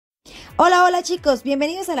Hola, hola chicos,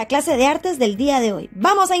 bienvenidos a la clase de artes del día de hoy.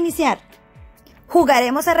 Vamos a iniciar.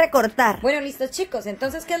 Jugaremos a recortar. Bueno, listo chicos,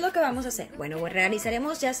 entonces ¿qué es lo que vamos a hacer? Bueno, pues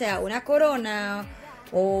realizaremos ya sea una corona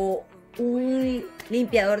o un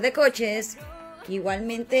limpiador de coches,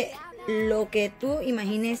 igualmente lo que tú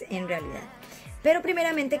imagines en realidad. Pero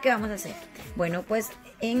primeramente, ¿qué vamos a hacer? Bueno, pues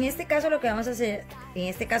en este caso lo que vamos a hacer, en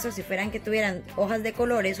este caso si fueran que tuvieran hojas de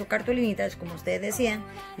colores o cartulinitas, como ustedes decían,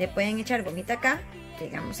 le pueden echar gomita acá,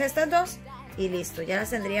 digamos estas dos, y listo, ya las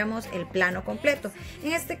tendríamos el plano completo.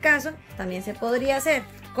 En este caso también se podría hacer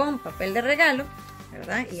con papel de regalo,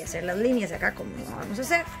 ¿verdad? Y hacer las líneas acá como lo vamos a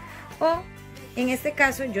hacer. O en este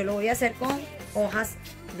caso yo lo voy a hacer con hojas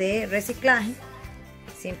de reciclaje,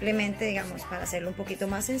 simplemente digamos para hacerlo un poquito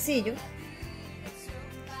más sencillo.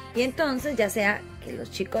 Y entonces ya sea que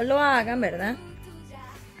los chicos lo hagan, ¿verdad?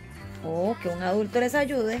 O que un adulto les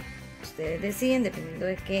ayude. Ustedes deciden, dependiendo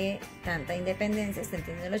de qué tanta independencia estén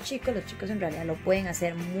teniendo los chicos en realidad lo pueden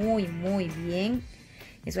hacer muy bien.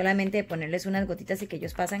 Es solamente ponerles unas gotitas y que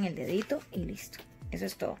ellos pasan el dedito y listo. Eso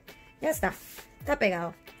es todo. Ya está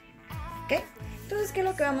pegado. ¿Ok? Entonces, ¿qué es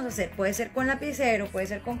lo que vamos a hacer? Puede ser con lapicero, puede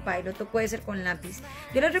ser con pilot o puede ser con lápiz.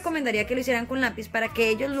 Yo les recomendaría que lo hicieran con lápiz para que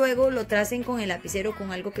ellos luego lo tracen con el lapicero,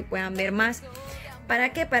 con algo que puedan ver más.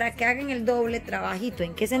 ¿Para qué? Para que hagan el doble trabajito.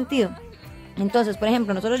 ¿En qué sentido? Entonces, por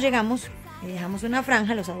ejemplo, nosotros llegamos y dejamos una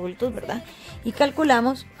franja, los adultos, ¿verdad? Y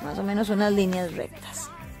calculamos más o menos unas líneas rectas.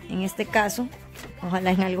 En este caso,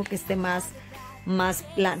 ojalá en algo que esté más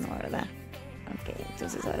plano, ¿verdad? Ok,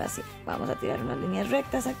 entonces ahora sí, vamos a tirar unas líneas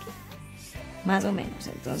rectas aquí. Más o menos,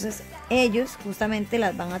 entonces ellos justamente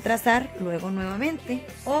las van a trazar luego nuevamente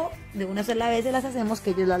o de una sola vez se las hacemos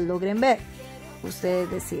que ellos las logren ver.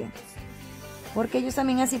 Ustedes deciden. Porque ellos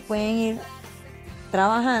también así pueden ir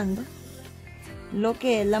trabajando lo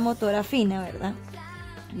que es la motora fina, ¿verdad?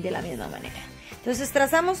 De la misma manera. Entonces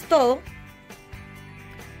trazamos todo,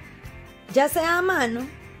 ya sea a mano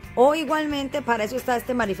o igualmente para eso está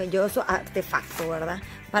este maravilloso artefacto, ¿verdad?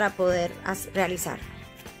 Para poder realizar.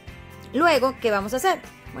 Luego, ¿qué vamos a hacer?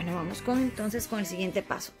 Bueno, vamos entonces con el siguiente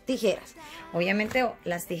paso. Tijeras. Obviamente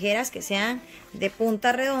las tijeras que sean de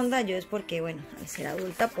punta redonda, yo es porque, bueno, al ser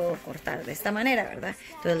adulta puedo cortar de esta manera, ¿verdad?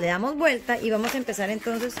 Entonces le damos vuelta y vamos a empezar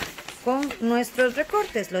entonces con nuestros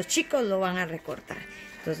recortes. Los chicos lo van a recortar.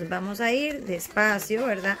 Entonces vamos a ir despacio,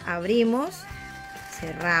 ¿verdad? Abrimos,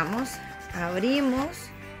 cerramos, abrimos,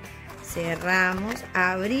 cerramos,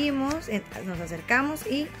 abrimos, nos acercamos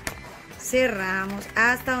y cerramos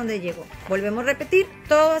hasta donde llegó. Volvemos a repetir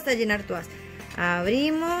todo hasta llenar todas.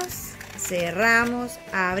 Abrimos, cerramos,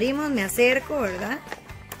 abrimos, me acerco, ¿verdad?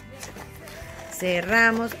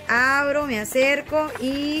 Cerramos, abro, me acerco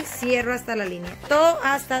y cierro hasta la línea. Todo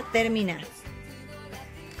hasta terminar.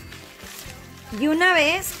 Y una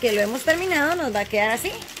vez que lo hemos terminado nos va a quedar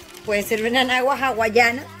así. Puede ser una enagua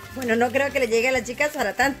hawaiana. Bueno, no creo que le llegue a las chicas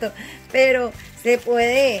para tanto, pero se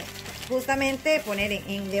puede justamente poner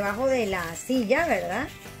debajo de la silla, ¿verdad?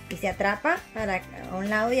 Y se atrapa para a un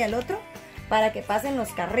lado y al otro para que pasen los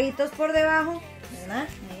carritos por debajo, ¿verdad?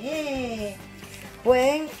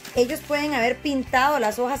 Ellos pueden haber pintado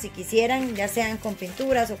las hojas si quisieran, ya sean con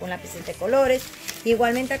pinturas o con lápices de colores.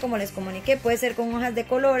 Igualmente, como les comuniqué, puede ser con hojas de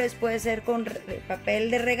colores, puede ser con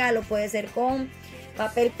papel de regalo, puede ser con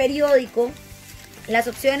papel periódico. Las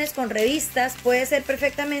opciones con revistas puede ser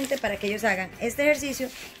perfectamente para que ellos hagan este ejercicio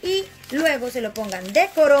y luego se lo pongan de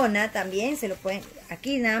corona también, se lo pueden,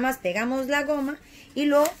 aquí nada más pegamos la goma y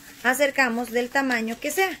lo acercamos del tamaño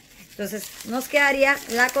que sea. Entonces nos quedaría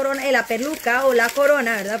la corona, la peluca o la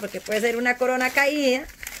corona, ¿verdad? Porque puede ser una corona caída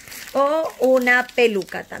o una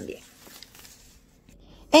peluca también.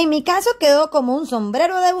 En mi caso quedó como un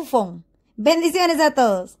sombrero de bufón. Bendiciones a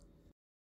todos.